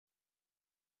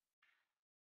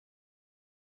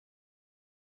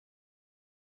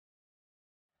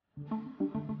The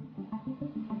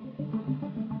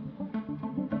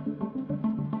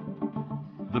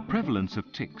prevalence of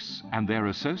ticks and their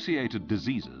associated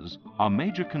diseases are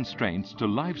major constraints to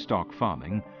livestock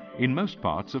farming in most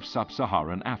parts of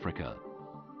sub-Saharan Africa.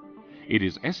 It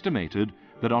is estimated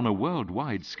that on a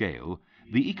worldwide scale,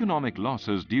 the economic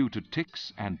losses due to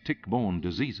ticks and tick-borne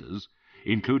diseases,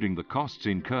 including the costs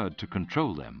incurred to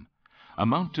control them,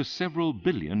 amount to several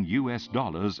billion US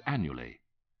dollars annually.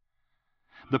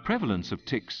 The prevalence of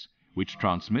ticks, which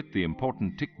transmit the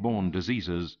important tick-borne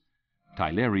diseases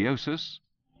theileriosis,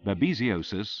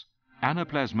 babesiosis,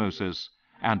 anaplasmosis,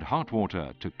 and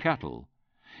heartwater to cattle,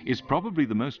 is probably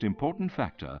the most important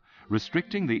factor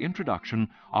restricting the introduction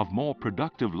of more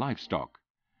productive livestock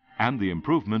and the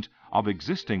improvement of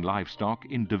existing livestock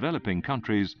in developing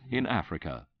countries in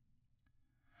Africa.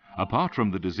 Apart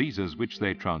from the diseases which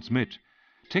they transmit,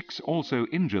 ticks also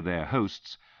injure their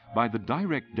hosts by the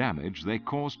direct damage they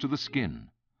cause to the skin,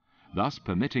 thus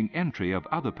permitting entry of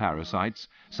other parasites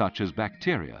such as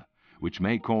bacteria, which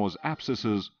may cause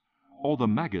abscesses, or the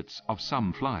maggots of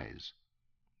some flies.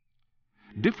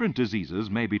 Different diseases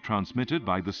may be transmitted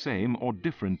by the same or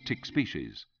different tick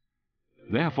species.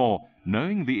 Therefore,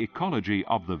 knowing the ecology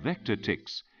of the vector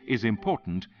ticks is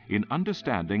important in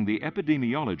understanding the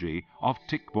epidemiology of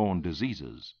tick-borne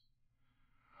diseases.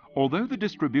 Although the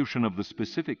distribution of the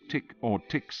specific tick or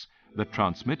ticks that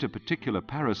transmit a particular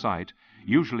parasite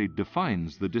usually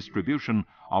defines the distribution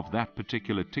of that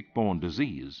particular tick-borne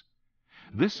disease,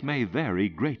 this may vary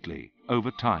greatly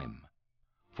over time.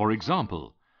 For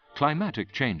example,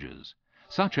 climatic changes,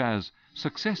 such as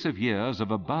successive years of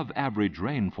above-average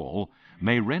rainfall,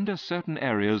 may render certain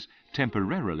areas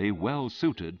temporarily well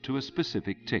suited to a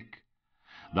specific tick,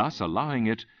 thus allowing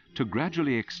it to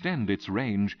gradually extend its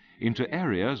range into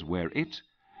areas where it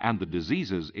and the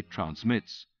diseases it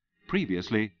transmits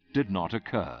previously did not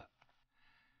occur.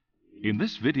 In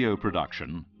this video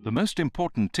production, the most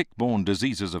important tick-borne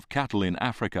diseases of cattle in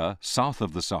Africa south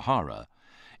of the Sahara,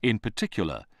 in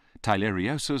particular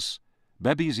theileriosis,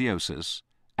 babesiosis,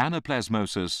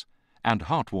 anaplasmosis, and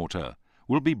heartwater,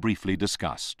 will be briefly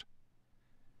discussed.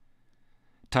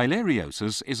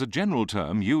 Theileriosis is a general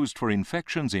term used for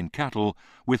infections in cattle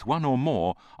with one or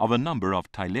more of a number of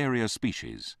Theileria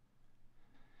species.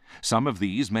 Some of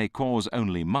these may cause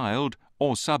only mild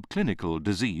or subclinical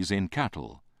disease in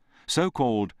cattle,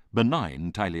 so-called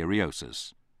benign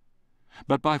theileriosis.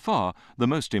 But by far the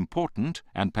most important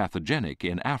and pathogenic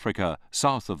in Africa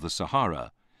south of the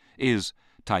Sahara is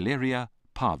Theileria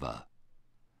parva.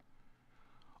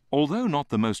 Although not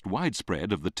the most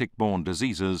widespread of the tick-borne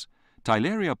diseases,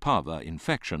 Theileria parva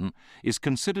infection is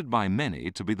considered by many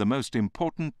to be the most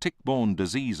important tick-borne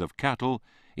disease of cattle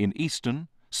in eastern,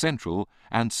 central,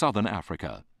 and southern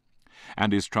Africa,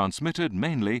 and is transmitted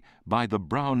mainly by the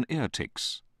brown ear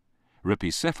ticks,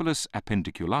 Rhipicephalus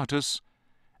appendiculatus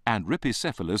and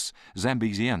Rhipicephalus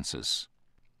zambesiensis.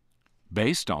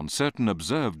 Based on certain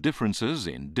observed differences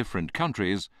in different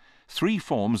countries, 3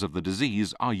 forms of the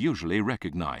disease are usually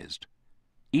recognized: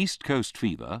 East Coast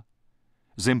fever,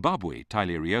 Zimbabwe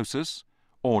theileriosis,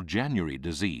 or January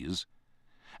disease,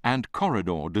 and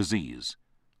corridor disease,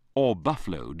 or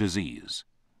buffalo disease.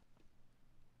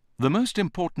 The most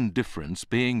important difference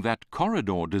being that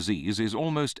corridor disease is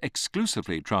almost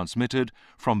exclusively transmitted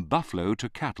from buffalo to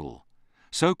cattle,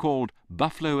 so-called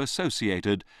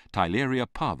buffalo-associated Theileria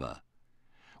parva,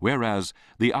 whereas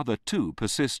the other 2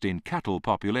 persist in cattle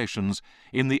populations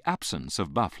in the absence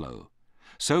of buffalo,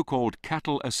 so-called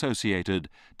cattle-associated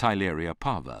Theileria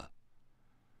parva.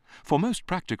 For most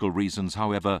practical reasons,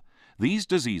 however, these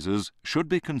diseases should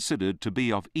be considered to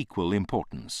be of equal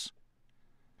importance.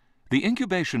 The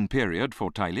incubation period for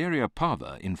Theileria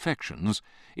parva infections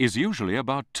is usually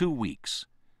about 2 weeks.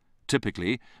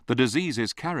 Typically, the disease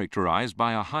is characterized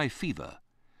by a high fever,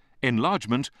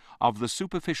 enlargement of the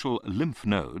superficial lymph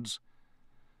nodes,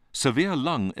 severe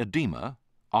lung edema,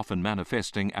 often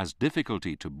manifesting as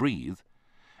difficulty to breathe,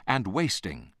 and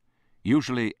wasting,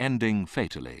 usually ending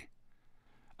fatally.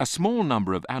 A small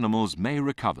number of animals may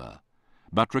recover,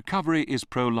 but recovery is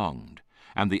prolonged,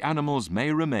 and the animals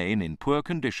may remain in poor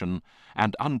condition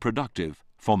and unproductive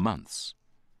for months.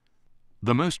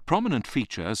 The most prominent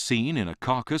feature seen in a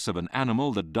carcass of an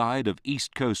animal that died of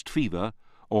East Coast fever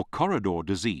or corridor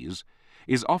disease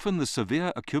is often the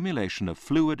severe accumulation of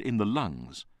fluid in the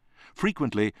lungs,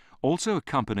 frequently also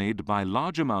accompanied by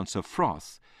large amounts of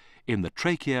froth in the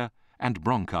trachea and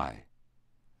bronchi.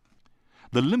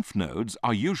 The lymph nodes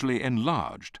are usually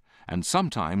enlarged and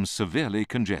sometimes severely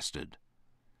congested.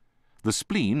 The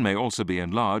spleen may also be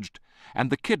enlarged, and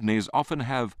the kidneys often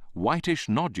have whitish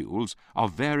nodules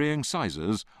of varying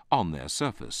sizes on their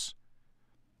surface.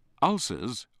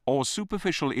 Ulcers or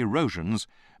superficial erosions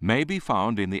may be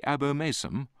found in the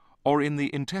abomasum or in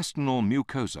the intestinal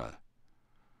mucosa.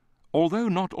 Although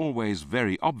not always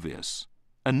very obvious,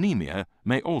 anemia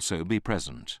may also be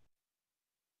present.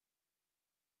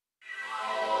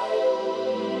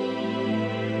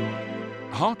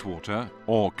 Heartwater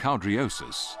or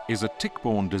cowdriosis is a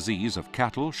tick-borne disease of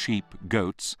cattle, sheep,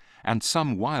 goats, and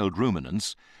some wild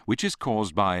ruminants, which is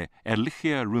caused by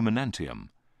Ehrlichia ruminantium,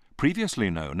 previously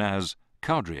known as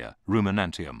Cowdria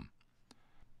ruminantium.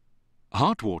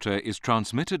 Heartwater is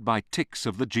transmitted by ticks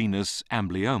of the genus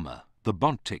Amblyomma, the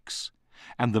bont ticks,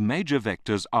 and the major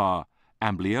vectors are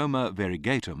Amblyomma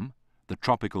variegatum, the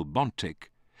tropical bont tick,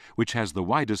 which has the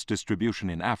widest distribution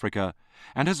in Africa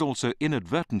and has also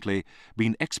inadvertently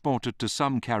been exported to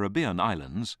some Caribbean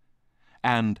islands,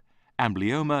 and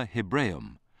Amblyomma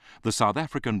hebraeum, the South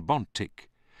African bont tick,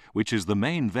 which is the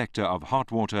main vector of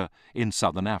heartwater in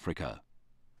southern Africa.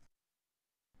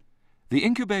 The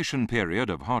incubation period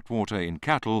of heartwater in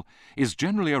cattle is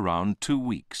generally around 2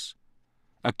 weeks.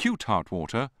 Acute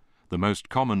heartwater, the most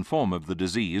common form of the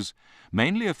disease,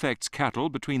 mainly affects cattle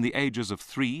between the ages of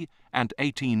 3 and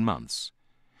 18 months.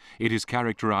 It is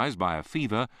characterized by a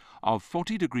fever of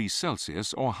 40 degrees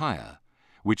Celsius or higher,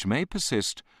 which may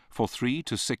persist for 3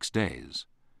 to 6 days.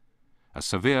 A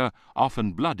severe,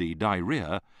 often bloody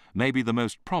diarrhea may be the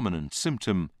most prominent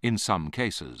symptom in some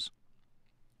cases.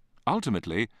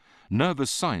 Ultimately,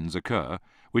 nervous signs occur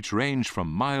which range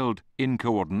from mild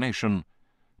incoordination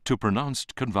to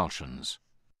pronounced convulsions.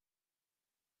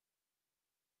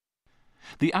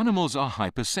 The animals are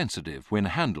hypersensitive when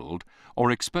handled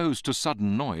or exposed to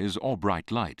sudden noise or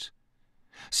bright light.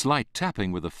 Slight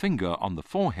tapping with a finger on the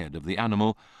forehead of the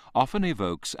animal often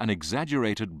evokes an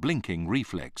exaggerated blinking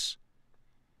reflex.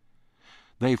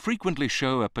 They frequently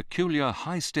show a peculiar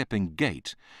high-stepping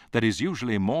gait that is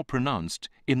usually more pronounced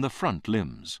in the front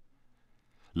limbs.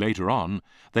 Later on,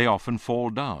 they often fall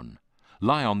down,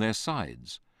 lie on their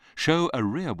sides, show a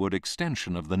rearward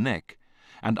extension of the neck,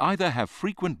 and either have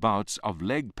frequent bouts of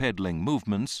leg pedaling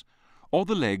movements, or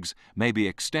the legs may be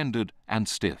extended and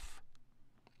stiff.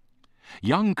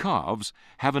 Young calves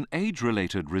have an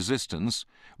age-related resistance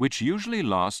which usually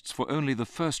lasts for only the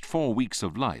first 4 weeks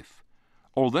of life,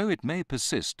 although it may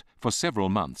persist for several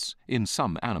months in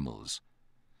some animals.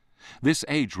 This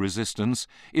age resistance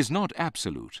is not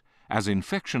absolute, as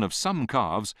infection of some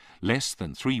calves less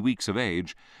than 3 weeks of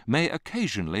age may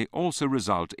occasionally also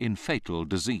result in fatal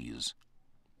disease.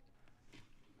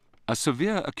 A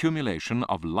severe accumulation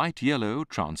of light yellow,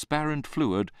 transparent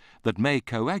fluid that may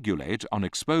coagulate on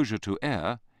exposure to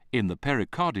air in the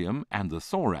pericardium and the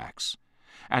thorax,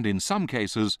 and in some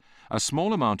cases a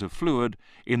small amount of fluid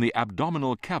in the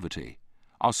abdominal cavity,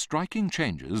 are striking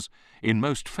changes in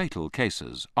most fatal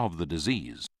cases of the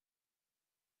disease.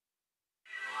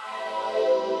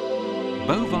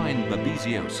 Bovine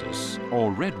babesiosis,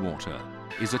 or redwater,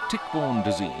 is a tick-borne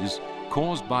disease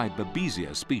caused by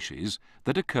Babesia species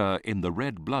that occur in the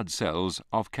red blood cells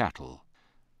of cattle.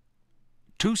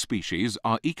 2 species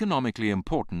are economically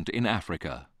important in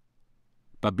Africa: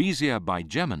 Babesia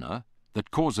bigemina,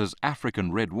 that causes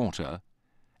African redwater,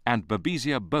 and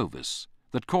Babesia bovis,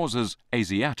 that causes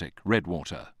Asiatic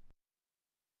redwater.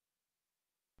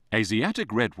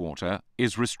 Asiatic redwater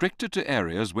is restricted to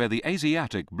areas where the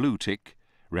Asiatic blue tick,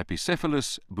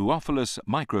 Rhipicephalus buophilus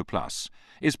microplus,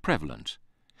 is prevalent,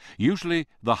 usually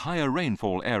the higher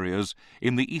rainfall areas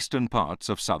in the eastern parts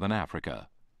of southern Africa.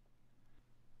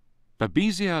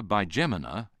 Babesia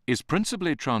bigemina is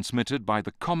principally transmitted by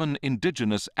the common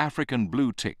indigenous African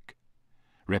blue tick,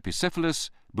 Rhipicephalus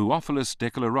buophilus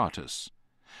decoloratus,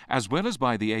 as well as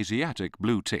by the Asiatic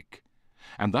blue tick,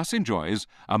 and thus enjoys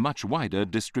a much wider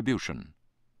distribution.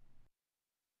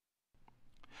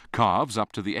 Calves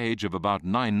up to the age of about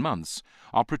 9 months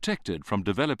are protected from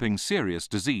developing serious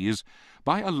disease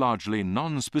by a largely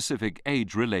non-specific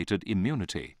age-related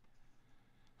immunity.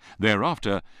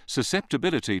 Thereafter,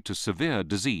 susceptibility to severe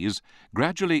disease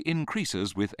gradually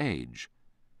increases with age.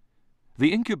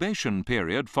 The incubation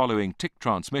period following tick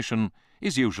transmission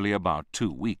is usually about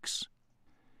 2 weeks.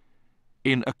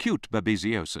 In acute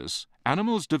babesiosis,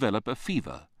 animals develop a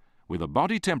fever with a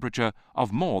body temperature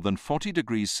of more than 40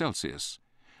 degrees Celsius,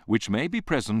 which may be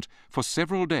present for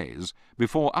several days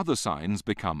before other signs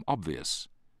become obvious.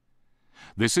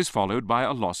 This is followed by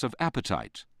a loss of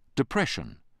appetite,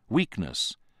 depression,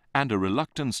 weakness, and a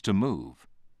reluctance to move.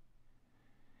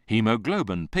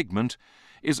 Hemoglobin pigment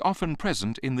is often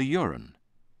present in the urine,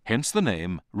 hence the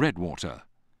name redwater.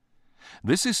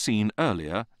 This is seen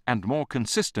earlier and more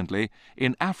consistently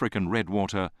in African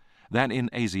redwater than in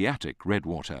Asiatic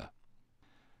redwater.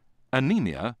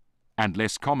 Anemia, and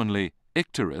less commonly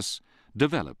icterus,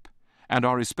 develop and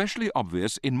are especially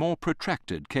obvious in more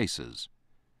protracted cases.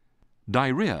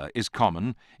 Diarrhea is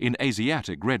common in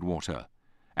Asiatic redwater,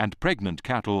 and pregnant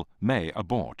cattle may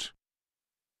abort.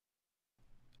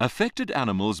 Affected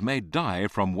animals may die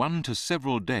from 1 to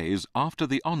several days after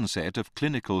the onset of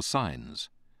clinical signs.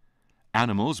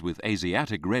 Animals with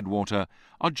Asiatic redwater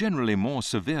are generally more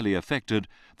severely affected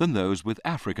than those with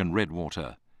African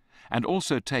redwater, and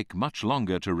also take much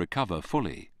longer to recover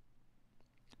fully.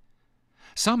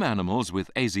 Some animals with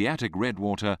Asiatic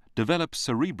redwater develop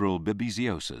cerebral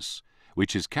babesiosis,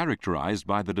 which is characterized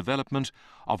by the development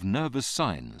of nervous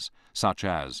signs such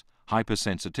as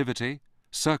hypersensitivity,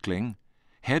 circling,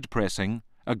 head pressing,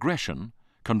 aggression,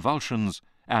 convulsions,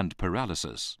 and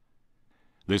paralysis.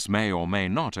 This may or may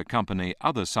not accompany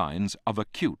other signs of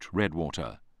acute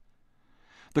redwater.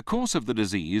 The course of the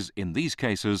disease in these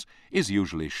cases is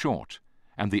usually short,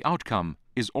 and the outcome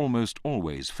is almost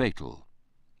always fatal.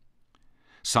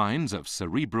 Signs of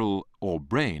cerebral or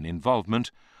brain involvement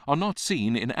are not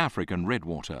seen in African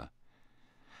redwater.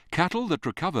 Cattle that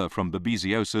recover from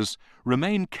babesiosis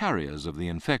remain carriers of the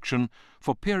infection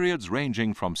for periods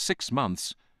ranging from 6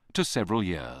 months to several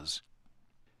years.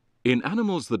 In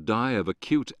animals that die of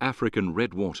acute African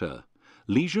redwater,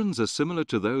 lesions are similar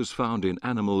to those found in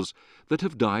animals that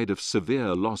have died of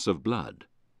severe loss of blood.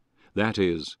 That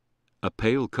is, a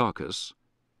pale carcass,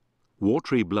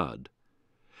 watery blood,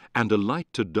 and a light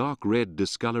to dark red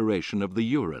discoloration of the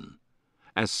urine,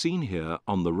 as seen here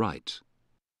on the right.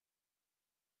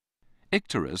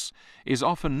 Icterus is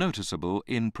often noticeable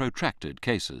in protracted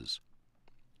cases.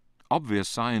 Obvious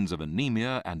signs of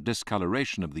anemia and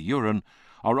discoloration of the urine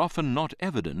are often not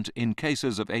evident in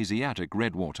cases of Asiatic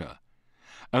redwater,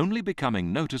 only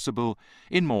becoming noticeable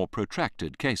in more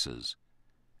protracted cases,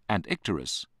 and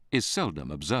icterus is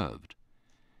seldom observed.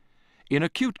 In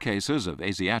acute cases of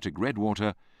Asiatic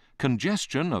redwater,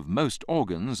 congestion of most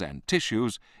organs and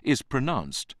tissues is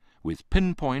pronounced, with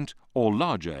pinpoint or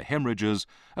larger hemorrhages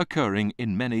occurring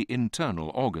in many internal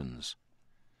organs.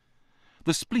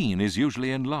 The spleen is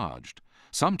usually enlarged,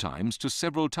 sometimes to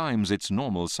several times its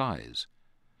normal size.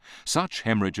 Such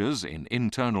hemorrhages in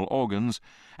internal organs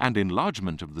and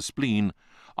enlargement of the spleen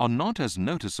are not as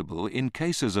noticeable in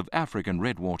cases of African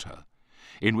redwater,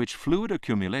 in which fluid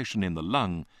accumulation in the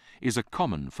lung is a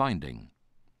common finding.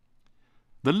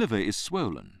 The liver is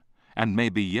swollen and may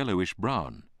be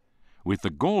yellowish-brown, with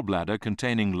the gallbladder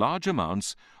containing large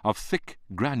amounts of thick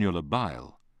granular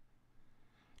bile.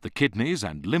 The kidneys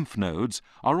and lymph nodes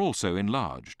are also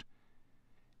enlarged.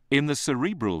 In the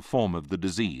cerebral form of the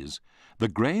disease, the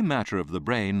grey matter of the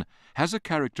brain has a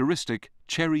characteristic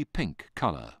cherry pink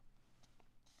color.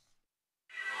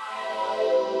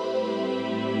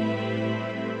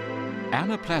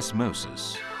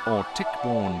 Anaplasmosis, or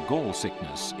tick-borne gall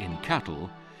sickness in cattle,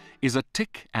 is a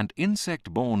tick and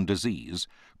insect-borne disease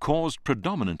caused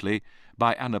predominantly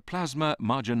by Anaplasma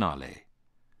marginale.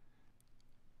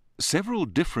 Several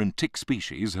different tick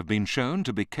species have been shown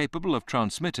to be capable of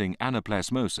transmitting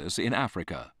anaplasmosis in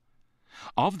Africa.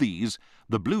 Of these,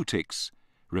 the blue ticks,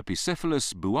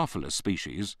 Rhipicephalus buophalus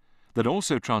species, that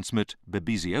also transmit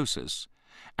babesiosis,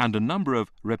 and a number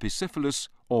of Rhipicephalus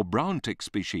or brown tick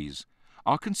species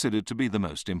are considered to be the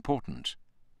most important.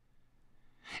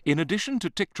 In addition to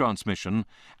tick transmission,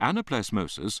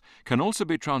 anaplasmosis can also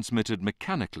be transmitted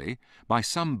mechanically by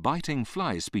some biting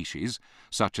fly species,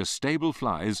 such as stable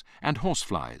flies and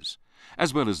horseflies,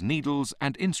 as well as needles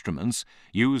and instruments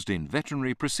used in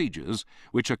veterinary procedures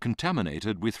which are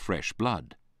contaminated with fresh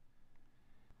blood.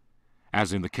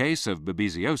 As in the case of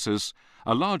babesiosis,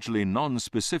 a largely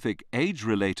non-specific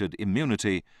age-related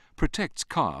immunity protects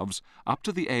calves up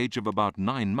to the age of about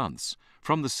 9 months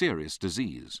from the serious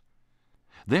disease.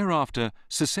 Thereafter,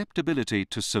 susceptibility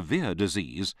to severe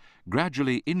disease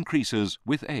gradually increases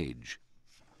with age.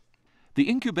 The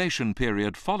incubation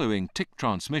period following tick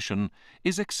transmission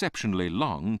is exceptionally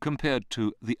long compared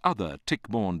to the other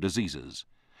tick-borne diseases,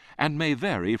 and may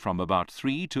vary from about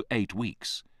 3 to 8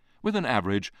 weeks, with an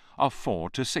average of 4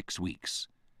 to 6 weeks.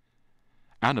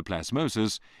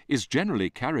 Anaplasmosis is generally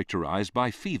characterized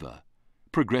by fever,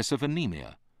 progressive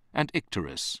anemia, and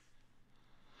icterus.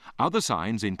 Other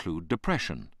signs include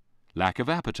depression, lack of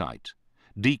appetite,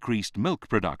 decreased milk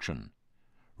production,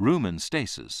 rumen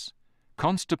stasis,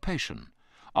 constipation,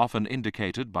 often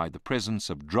indicated by the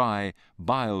presence of dry,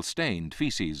 bile-stained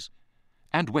feces,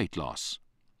 and weight loss.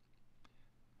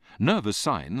 Nervous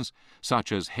signs,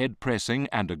 such as head pressing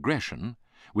and aggression,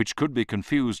 which could be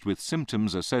confused with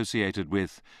symptoms associated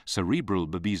with cerebral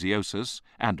babesiosis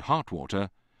and heartwater,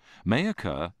 may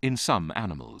occur in some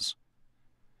animals.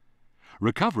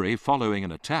 Recovery following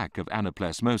an attack of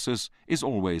anaplasmosis is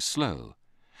always slow,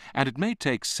 and it may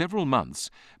take several months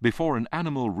before an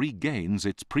animal regains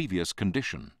its previous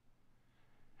condition.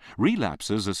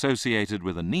 Relapses associated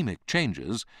with anemic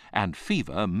changes and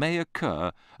fever may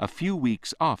occur a few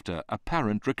weeks after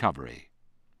apparent recovery.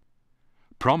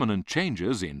 Prominent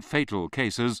changes in fatal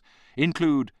cases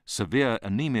include severe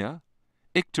anemia,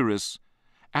 icterus,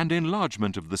 and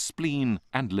enlargement of the spleen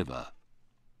and liver.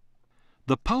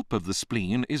 The pulp of the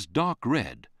spleen is dark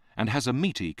red and has a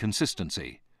meaty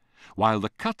consistency, while the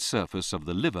cut surface of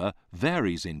the liver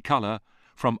varies in color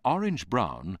from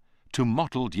orange-brown to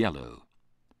mottled yellow.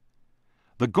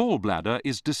 The gallbladder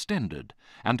is distended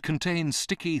and contains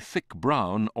sticky thick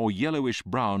brown or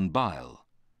yellowish-brown bile.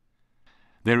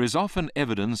 There is often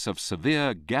evidence of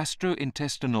severe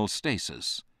gastrointestinal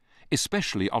stasis,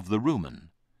 especially of the rumen,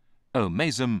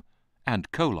 omasum,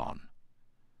 and colon.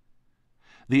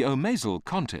 The omasal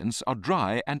contents are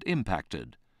dry and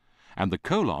impacted, and the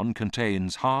colon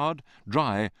contains hard,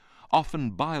 dry,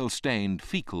 often bile-stained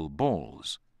fecal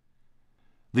balls.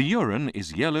 The urine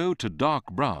is yellow to dark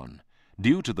brown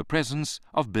due to the presence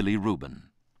of bilirubin.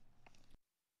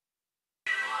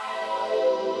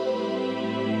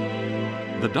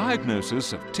 The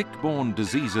diagnosis of tick-borne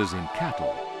diseases in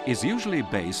cattle is usually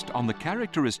based on the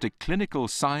characteristic clinical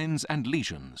signs and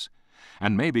lesions,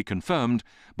 and may be confirmed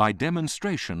by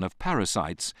demonstration of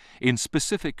parasites in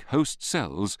specific host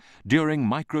cells during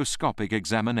microscopic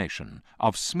examination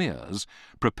of smears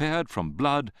prepared from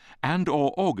blood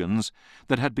and/or organs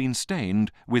that had been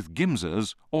stained with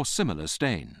Gims's or similar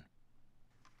stain.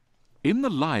 In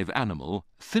the live animal,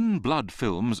 thin blood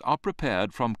films are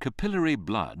prepared from capillary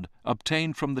blood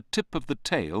obtained from the tip of the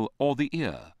tail or the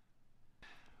ear.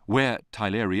 Where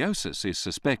theileriosis is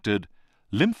suspected,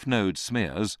 lymph node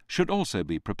smears should also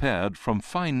be prepared from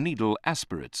fine needle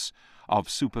aspirates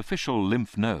of superficial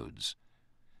lymph nodes.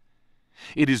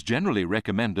 It is generally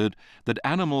recommended that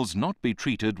animals not be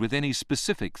treated with any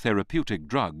specific therapeutic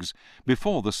drugs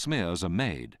before the smears are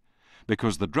made,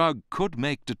 because the drug could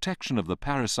make detection of the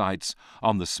parasites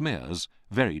on the smears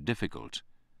very difficult.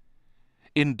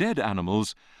 In dead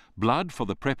animals, blood for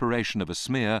the preparation of a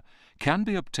smear can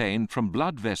be obtained from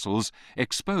blood vessels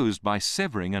exposed by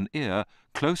severing an ear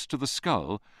close to the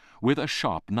skull with a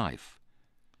sharp knife.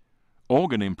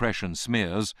 Organ impression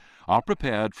smears are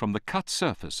prepared from the cut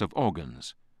surface of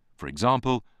organs, for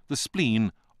example, the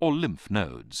spleen or lymph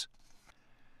nodes.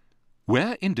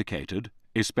 Where indicated,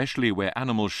 especially where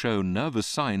animals show nervous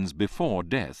signs before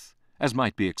death, as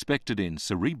might be expected in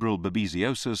cerebral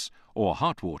babesiosis or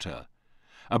heartwater,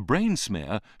 a brain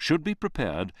smear should be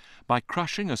prepared by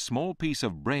crushing a small piece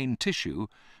of brain tissue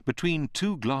between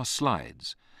two glass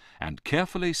slides and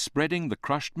carefully spreading the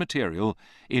crushed material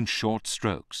in short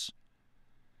strokes.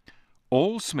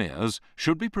 All smears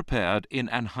should be prepared in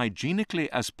an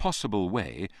hygienically as possible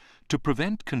way to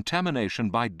prevent contamination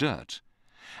by dirt,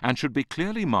 and should be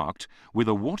clearly marked with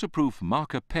a waterproof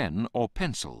marker pen or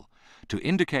pencil to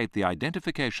indicate the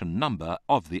identification number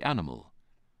of the animal.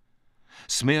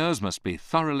 Smears must be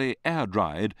thoroughly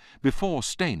air-dried before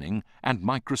staining and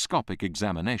microscopic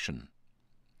examination.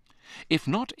 If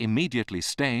not immediately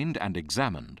stained and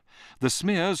examined, the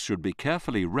smears should be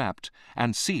carefully wrapped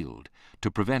and sealed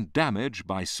to prevent damage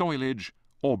by soilage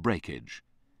or breakage.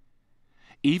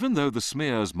 Even though the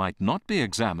smears might not be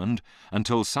examined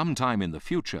until some time in the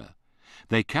future,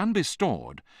 they can be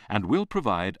stored and will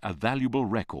provide a valuable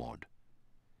record.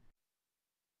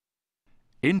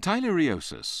 In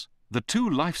theileriosis, the two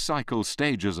life cycle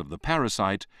stages of the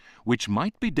parasite which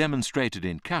might be demonstrated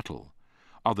in cattle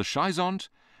are the schizont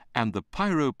and the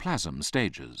pyroplasm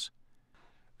stages.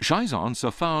 Schizonts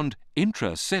are found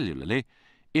intracellularly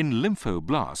in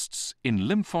lymphoblasts in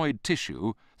lymphoid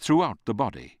tissue throughout the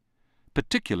body,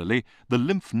 particularly the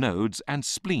lymph nodes and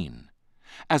spleen,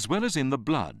 as well as in the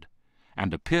blood,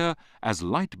 and appear as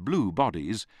light blue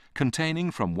bodies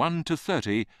containing from 1 to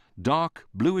 30 dark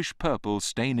bluish-purple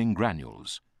staining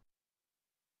granules.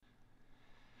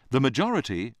 The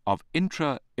majority of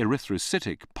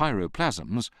intra-erythrocytic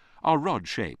pyroplasms are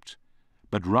rod-shaped,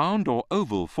 but round or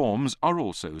oval forms are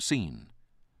also seen.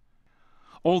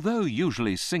 Although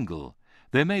usually single,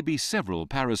 there may be several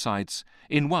parasites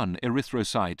in one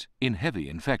erythrocyte in heavy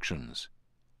infections.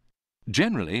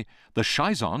 Generally, the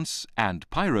schizonts and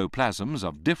pyroplasms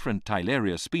of different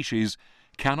Theileria species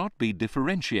cannot be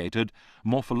differentiated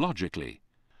morphologically,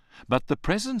 but the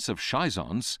presence of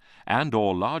schizonts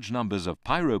and/or large numbers of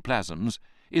pyroplasms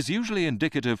is usually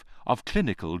indicative of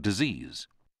clinical disease.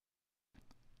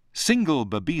 Single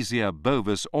Babesia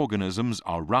bovis organisms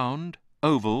are round,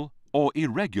 oval, or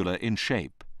irregular in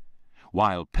shape,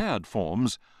 while paired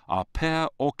forms are pear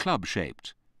or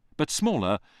club-shaped, but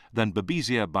smaller than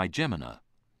Babesia bigemina.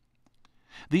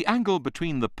 The angle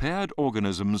between the paired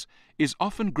organisms is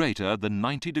often greater than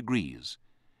 90 degrees,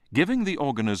 giving the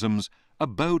organisms a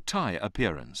bow tie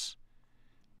appearance.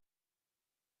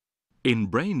 In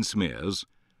brain smears,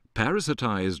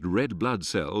 parasitized red blood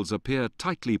cells appear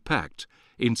tightly packed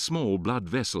in small blood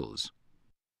vessels.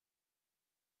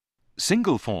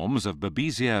 Single forms of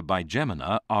Babesia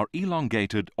bigemina are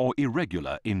elongated or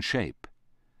irregular in shape.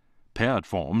 Paired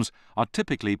forms are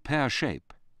typically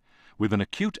pear-shaped, with an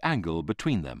acute angle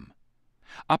between them.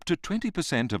 Up to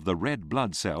 20% of the red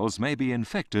blood cells may be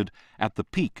infected at the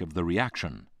peak of the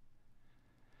reaction.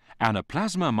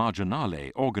 Anaplasma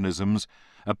marginale organisms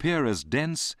appear as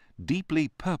dense, deeply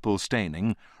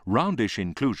purple-staining, roundish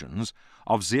inclusions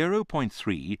of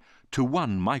 0.3 to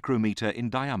 1 micrometer in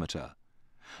diameter,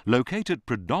 located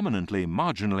predominantly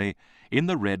marginally in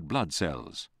the red blood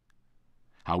cells.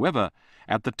 However,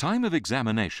 at the time of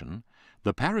examination,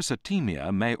 the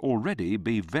parasitemia may already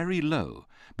be very low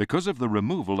because of the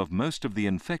removal of most of the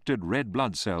infected red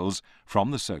blood cells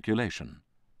from the circulation.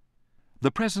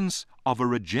 The presence of a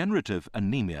regenerative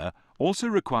anemia also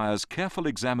requires careful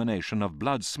examination of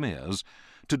blood smears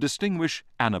to distinguish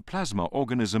anaplasma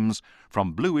organisms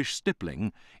from bluish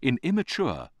stippling in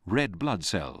immature red blood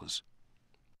cells.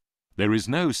 There is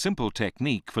no simple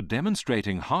technique for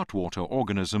demonstrating heartwater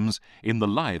organisms in the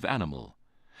live animal,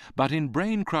 but in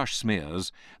brain crush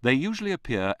smears they usually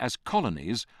appear as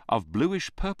colonies of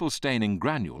bluish-purple staining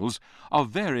granules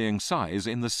of varying size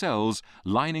in the cells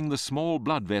lining the small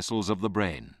blood vessels of the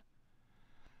brain.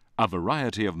 A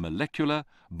variety of molecular,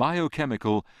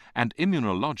 biochemical, and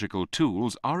immunological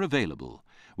tools are available,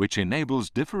 which enables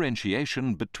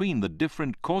differentiation between the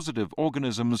different causative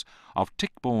organisms of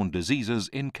tick-borne diseases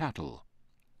in cattle.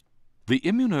 The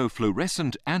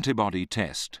immunofluorescent antibody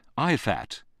test,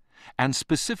 IFAT, and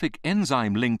specific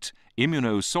enzyme-linked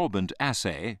immunosorbent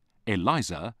assay,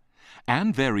 ELISA,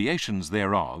 and variations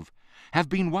thereof have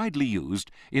been widely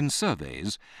used in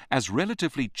surveys as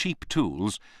relatively cheap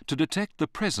tools to detect the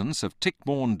presence of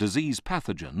tick-borne disease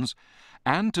pathogens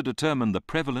and to determine the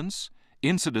prevalence,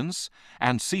 incidence,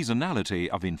 and seasonality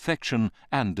of infection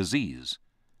and disease.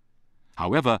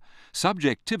 However,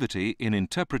 subjectivity in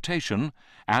interpretation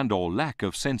and/or lack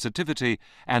of sensitivity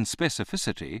and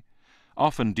specificity,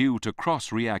 often due to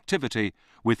cross-reactivity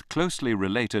with closely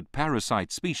related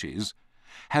parasite species,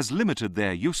 has limited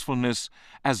their usefulness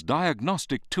as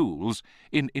diagnostic tools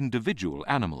in individual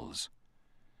animals.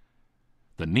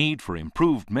 The need for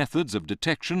improved methods of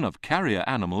detection of carrier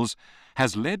animals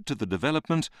has led to the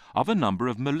development of a number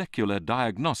of molecular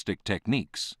diagnostic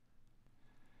techniques.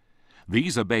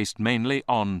 These are based mainly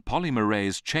on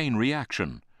polymerase chain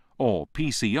reaction, or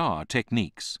PCR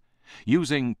techniques,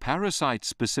 using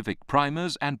parasite-specific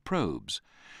primers and probes,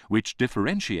 which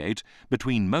differentiate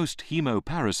between most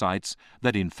hemoparasites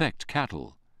that infect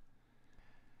cattle.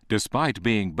 Despite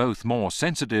being both more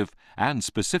sensitive and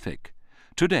specific,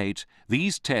 to date,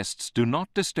 these tests do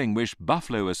not distinguish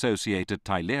buffalo-associated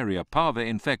Theileria parva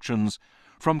infections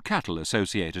from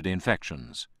cattle-associated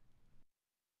infections.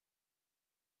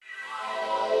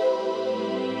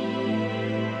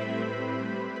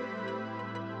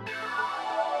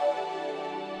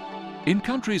 In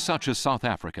countries such as South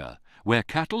Africa, where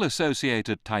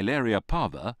cattle-associated Theileria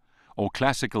parva, or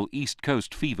classical East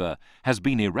Coast fever, has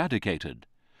been eradicated,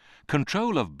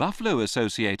 control of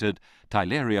buffalo-associated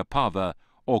Theileria parva,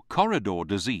 or corridor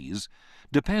disease,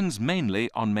 depends mainly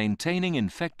on maintaining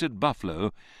infected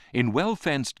buffalo in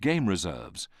well-fenced game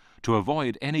reserves to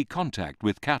avoid any contact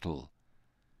with cattle.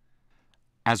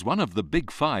 As one of the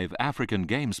big 5 African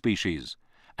game species,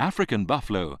 African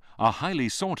buffalo are highly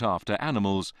sought-after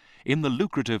animals in the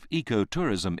lucrative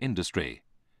ecotourism industry.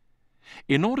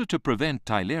 In order to prevent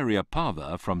Theileria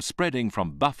parva from spreading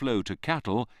from buffalo to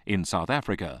cattle in South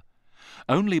Africa,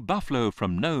 only buffalo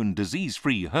from known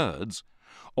disease-free herds,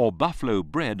 or buffalo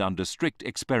bred under strict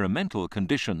experimental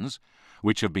conditions,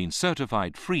 which have been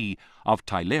certified free of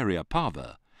Theileria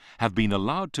parva, have been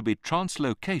allowed to be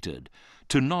translocated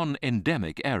to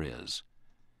non-endemic areas.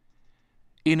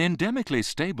 In endemically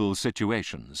stable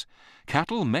situations,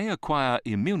 cattle may acquire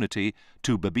immunity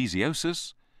to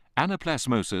babesiosis,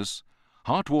 anaplasmosis,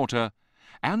 heartwater,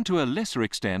 and to a lesser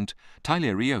extent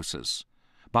theileriosis,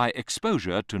 by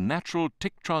exposure to natural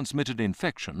tick-transmitted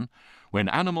infection when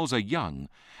animals are young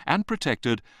and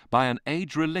protected by an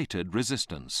age-related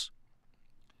resistance.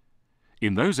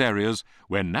 In those areas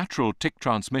where natural tick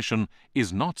transmission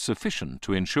is not sufficient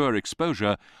to ensure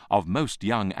exposure of most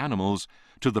young animals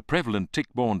to the prevalent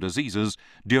tick-borne diseases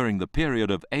during the period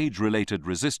of age-related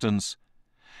resistance,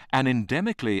 an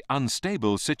endemically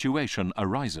unstable situation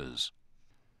arises.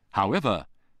 However,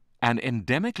 an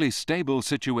endemically stable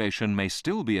situation may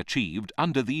still be achieved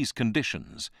under these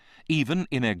conditions, even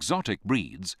in exotic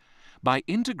breeds, by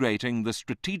integrating the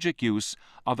strategic use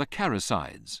of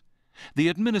acaricides, the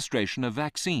administration of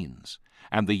vaccines,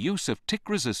 and the use of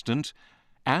tick-resistant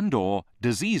and/or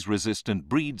disease-resistant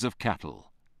breeds of cattle.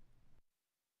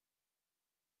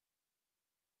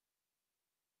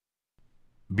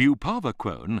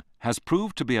 Buparvaquone has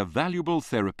proved to be a valuable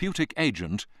therapeutic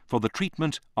agent for the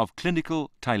treatment of clinical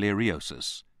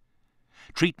theileriosis.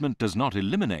 Treatment does not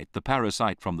eliminate the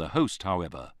parasite from the host,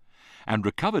 however, and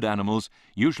recovered animals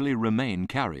usually remain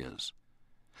carriers.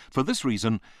 For this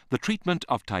reason, the treatment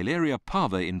of Theileria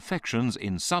parva infections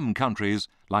in some countries,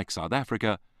 like South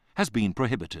Africa, has been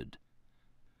prohibited.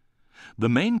 The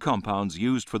main compounds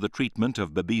used for the treatment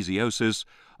of babesiosis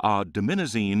are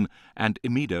diminazine and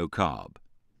imidocarb.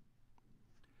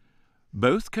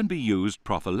 Both can be used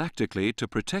prophylactically to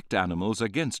protect animals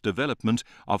against development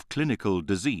of clinical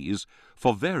disease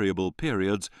for variable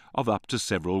periods of up to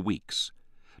several weeks,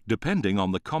 depending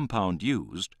on the compound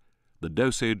used, the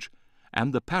dosage,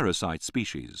 and the parasite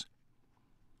species.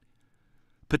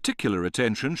 Particular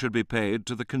attention should be paid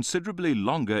to the considerably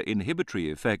longer inhibitory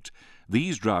effect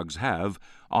these drugs have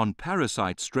on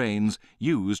parasite strains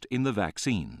used in the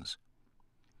vaccines.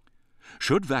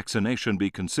 Should vaccination be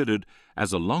considered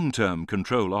as a long-term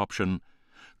control option,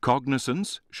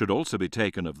 cognizance should also be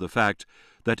taken of the fact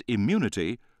that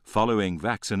immunity following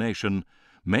vaccination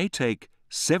may take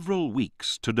several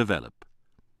weeks to develop.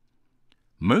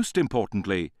 Most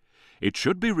importantly, it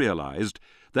should be realized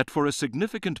that for a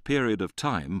significant period of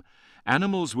time,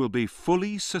 animals will be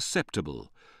fully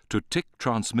susceptible to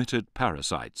tick-transmitted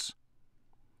parasites.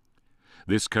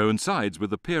 This coincides with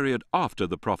the period after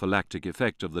the prophylactic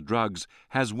effect of the drugs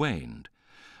has waned,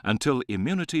 until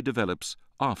immunity develops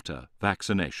after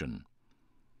vaccination.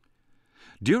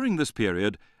 During this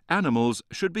period, animals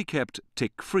should be kept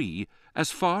tick-free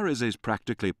as far as is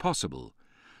practically possible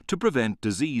to prevent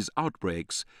disease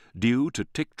outbreaks due to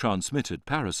tick-transmitted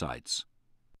parasites.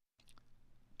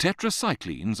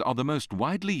 Tetracyclines are the most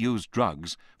widely used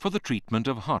drugs for the treatment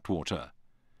of heartwater.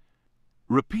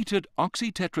 Repeated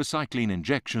oxytetracycline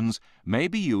injections may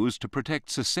be used to protect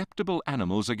susceptible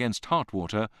animals against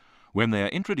heartwater when they are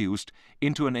introduced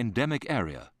into an endemic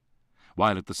area,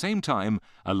 while at the same time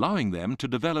allowing them to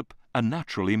develop a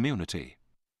natural immunity.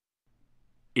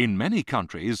 In many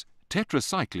countries,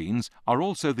 tetracyclines are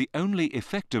also the only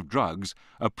effective drugs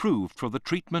approved for the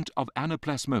treatment of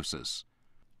anaplasmosis,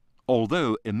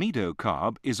 although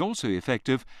imidocarb is also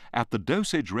effective at the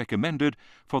dosage recommended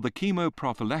for the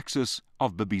chemoprophylaxis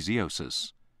of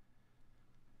babesiosis.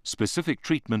 Specific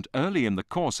treatment early in the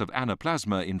course of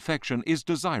anaplasma infection is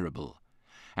desirable,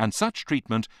 and such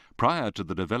treatment prior to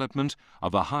the development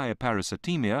of a high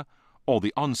parasitemia or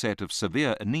the onset of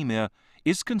severe anemia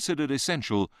is considered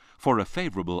essential for a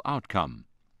favorable outcome.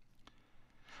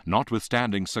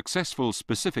 Notwithstanding successful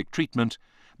specific treatment,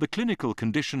 the clinical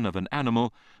condition of an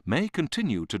animal may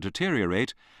continue to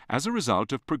deteriorate as a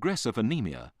result of progressive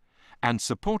anemia, and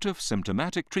supportive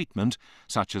symptomatic treatment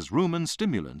such as rumen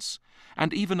stimulants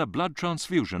and even a blood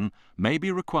transfusion may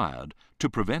be required to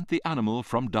prevent the animal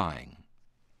from dying.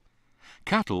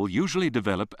 Cattle usually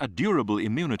develop a durable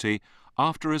immunity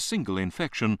after a single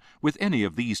infection with any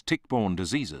of these tick-borne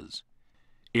diseases.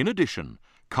 In addition,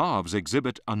 calves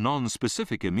exhibit a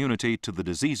non-specific immunity to the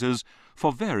diseases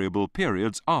for variable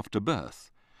periods after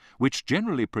birth, which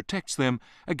generally protects them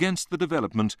against the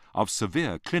development of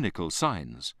severe clinical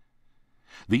signs.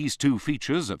 These two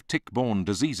features of tick-borne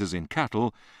diseases in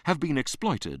cattle have been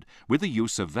exploited with the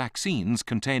use of vaccines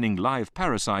containing live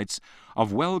parasites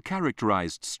of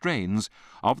well-characterized strains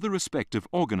of the respective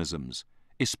organisms,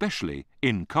 especially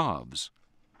in calves.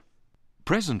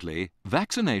 Presently,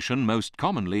 vaccination most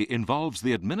commonly involves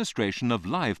the administration of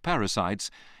live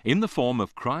parasites in the form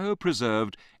of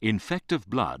cryopreserved infective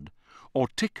blood or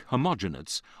tick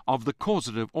homogenates of the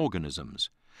causative organisms,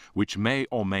 which may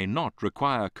or may not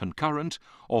require concurrent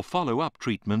or follow-up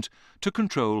treatment to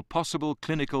control possible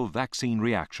clinical vaccine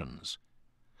reactions.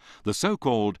 The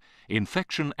so-called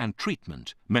infection and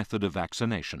treatment method of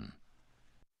vaccination.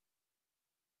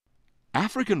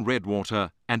 African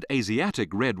redwater and Asiatic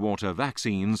redwater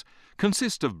vaccines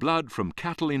consist of blood from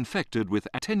cattle infected with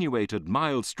attenuated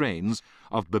mild strains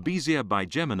of Babesia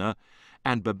bigemina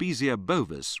and Babesia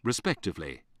bovis,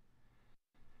 respectively.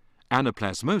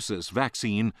 Anaplasmosis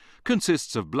vaccine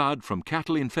consists of blood from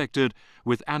cattle infected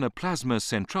with Anaplasma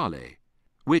centrale,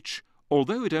 which,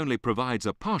 although it only provides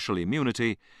a partial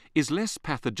immunity, is less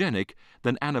pathogenic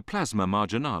than Anaplasma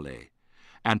marginale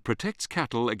and protects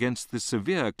cattle against the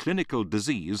severe clinical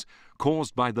disease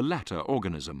caused by the latter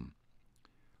organism.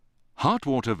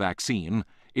 Heartwater vaccine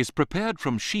is prepared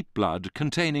from sheep blood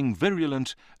containing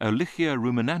virulent Ehrlichia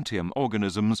ruminantium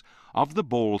organisms of the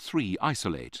ball 3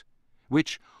 isolate,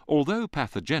 which, although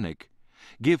pathogenic,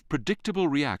 give predictable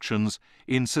reactions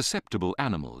in susceptible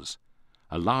animals,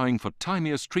 allowing for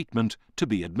timeous treatment to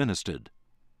be administered.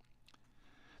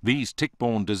 These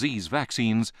tick-borne disease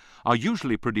vaccines are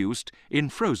usually produced in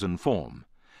frozen form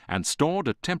and stored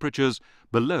at temperatures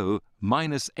below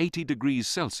 -80 degrees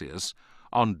Celsius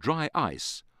on dry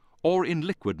ice or in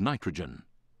liquid nitrogen.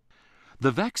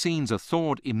 The vaccines are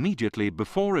thawed immediately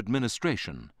before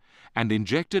administration and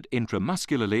injected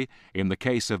intramuscularly in the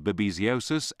case of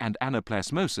babesiosis and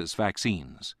anaplasmosis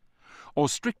vaccines, or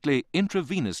strictly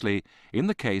intravenously in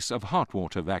the case of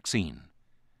heartwater vaccine.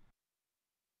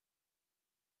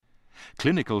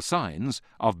 Clinical signs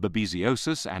of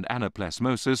babesiosis and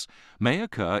anaplasmosis may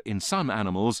occur in some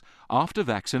animals after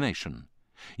vaccination,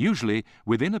 usually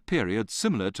within a period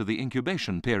similar to the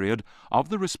incubation period of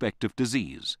the respective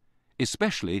disease,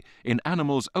 especially in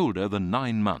animals older than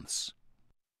 9 months.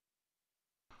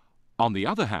 On the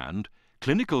other hand,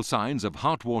 clinical signs of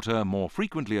heartwater more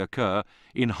frequently occur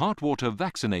in heartwater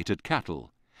vaccinated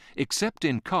cattle, except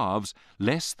in calves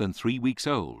less than 3 weeks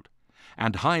old,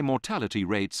 and high mortality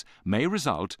rates may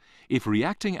result if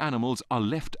reacting animals are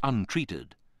left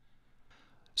untreated.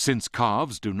 Since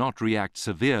calves do not react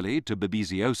severely to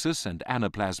babesiosis and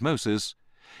anaplasmosis,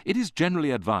 it is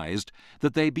generally advised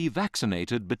that they be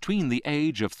vaccinated between the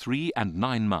age of 3 and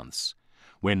 9 months,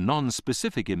 when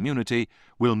non-specific immunity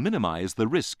will minimize the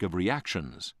risk of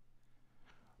reactions.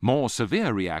 More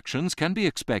severe reactions can be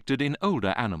expected in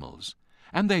older animals,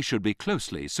 and they should be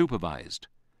closely supervised.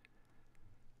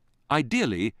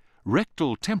 Ideally,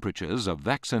 rectal temperatures of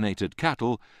vaccinated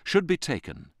cattle should be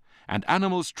taken, and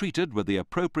animals treated with the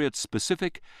appropriate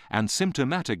specific and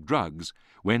symptomatic drugs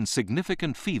when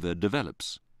significant fever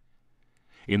develops.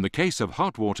 In the case of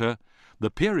heartwater,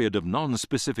 the period of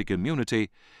non-specific immunity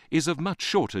is of much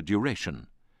shorter duration,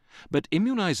 but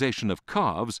immunization of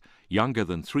calves younger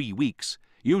than 3 weeks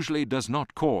usually does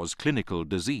not cause clinical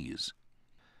disease.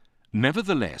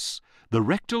 Nevertheless, the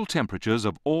rectal temperatures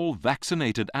of all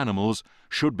vaccinated animals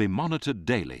should be monitored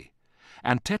daily,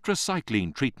 and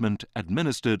tetracycline treatment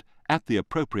administered at the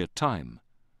appropriate time.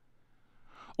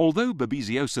 Although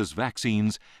babesiosis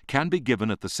vaccines can be given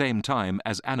at the same time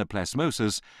as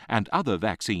anaplasmosis and other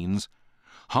vaccines,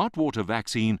 heartwater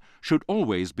vaccine should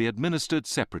always be administered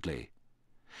separately.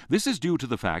 This is due to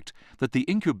the fact that the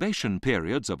incubation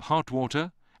periods of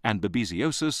heartwater and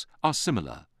babesiosis are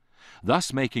similar,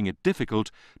 thus making it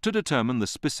difficult to determine the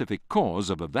specific cause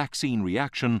of a vaccine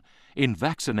reaction in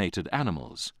vaccinated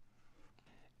animals.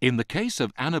 In the case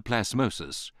of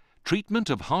anaplasmosis, treatment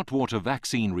of heartwater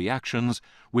vaccine reactions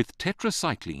with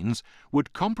tetracyclines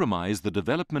would compromise the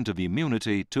development of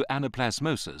immunity to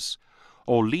anaplasmosis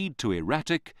or lead to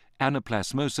erratic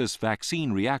anaplasmosis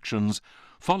vaccine reactions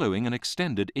following an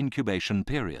extended incubation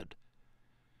period.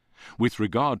 With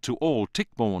regard to all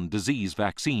tick-borne disease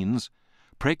vaccines,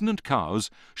 pregnant cows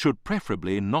should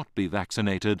preferably not be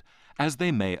vaccinated as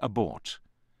they may abort.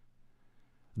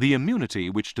 The immunity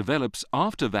which develops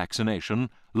after vaccination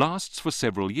lasts for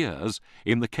several years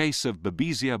in the case of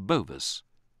Babesia bovis,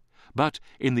 but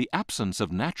in the absence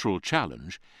of natural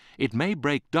challenge, it may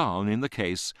break down in the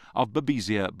case of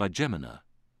Babesia bigemina.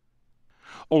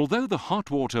 Although the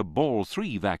heartwater ball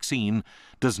 3 vaccine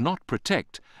does not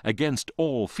protect against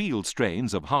all field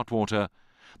strains of heartwater,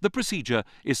 the procedure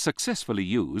is successfully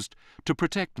used to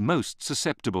protect most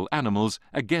susceptible animals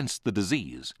against the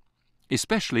disease,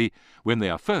 especially when they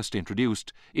are first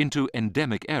introduced into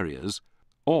endemic areas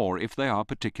or if they are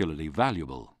particularly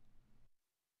valuable.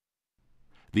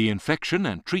 The infection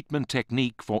and treatment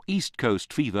technique for East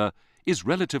Coast fever is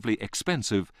relatively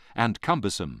expensive and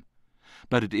cumbersome,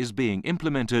 but it is being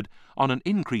implemented on an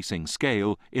increasing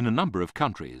scale in a number of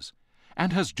countries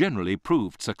and has generally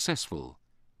proved successful.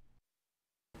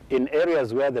 In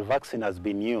areas where the vaccine has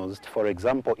been used, for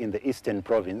example in the Eastern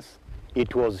Province,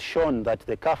 it was shown that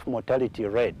the calf mortality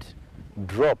rate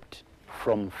dropped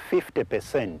from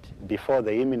 50% before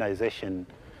the immunization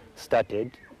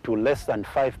started to less than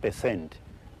 5%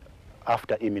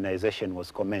 after immunization was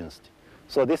commenced.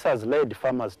 So this has led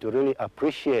farmers to really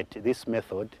appreciate this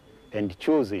method and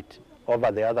choose it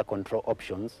over the other control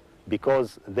options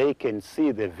because they can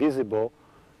see the visible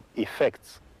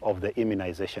effects of the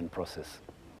immunization process.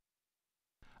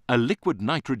 A liquid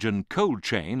nitrogen cold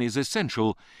chain is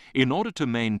essential in order to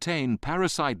maintain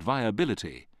parasite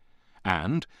viability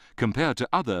and, compared to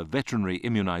other veterinary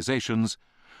immunizations,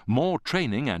 more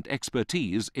training and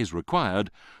expertise is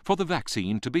required for the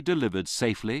vaccine to be delivered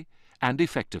safely and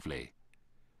effectively.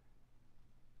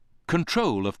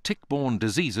 Control of tick-borne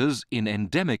diseases in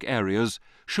endemic areas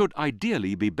should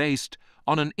ideally be based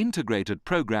on an integrated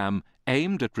program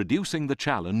aimed at reducing the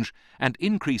challenge and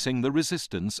increasing the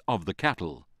resistance of the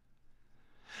cattle.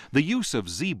 The use of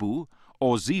zebu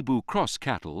or zebu cross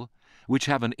cattle, which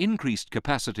have an increased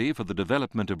capacity for the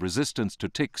development of resistance to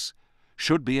ticks,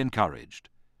 should be encouraged.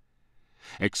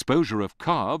 Exposure of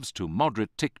calves to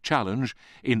moderate tick challenge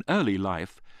in early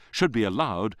life should be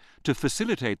allowed to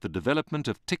facilitate the development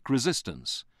of tick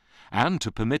resistance and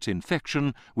to permit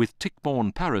infection with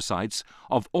tick-borne parasites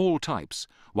of all types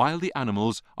while the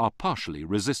animals are partially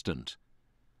resistant.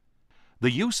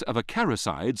 The use of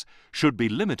acaricides should be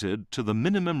limited to the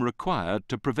minimum required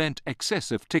to prevent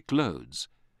excessive tick loads.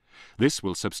 This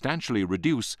will substantially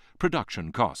reduce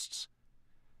production costs.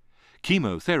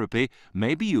 Chemotherapy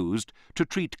may be used to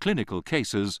treat clinical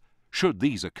cases should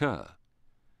these occur.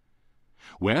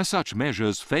 Where such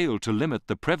measures fail to limit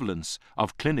the prevalence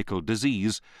of clinical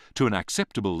disease to an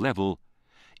acceptable level,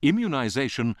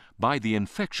 immunization by the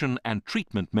infection and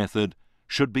treatment method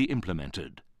should be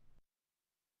implemented.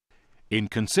 In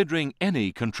considering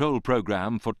any control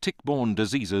program for tick-borne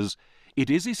diseases, it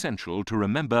is essential to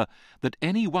remember that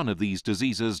any one of these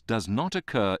diseases does not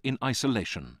occur in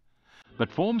isolation,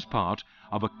 but forms part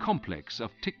of a complex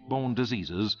of tick-borne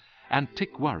diseases and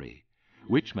tick worry,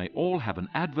 which may all have an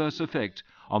adverse effect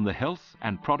on the health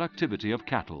and productivity of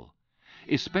cattle,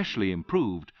 especially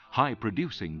improved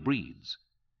high-producing breeds.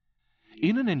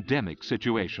 In an endemic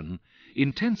situation,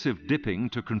 intensive dipping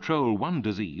to control one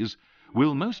disease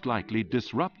will most likely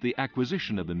disrupt the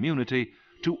acquisition of immunity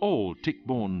to all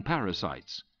tick-borne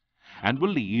parasites and will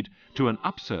lead to an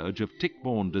upsurge of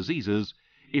tick-borne diseases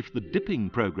if the dipping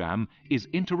program is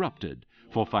interrupted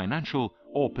for financial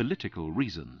or political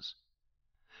reasons.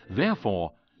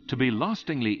 Therefore, to be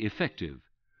lastingly effective,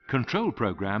 control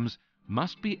programs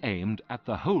must be aimed at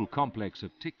the whole complex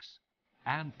of ticks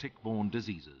and tick-borne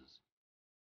diseases.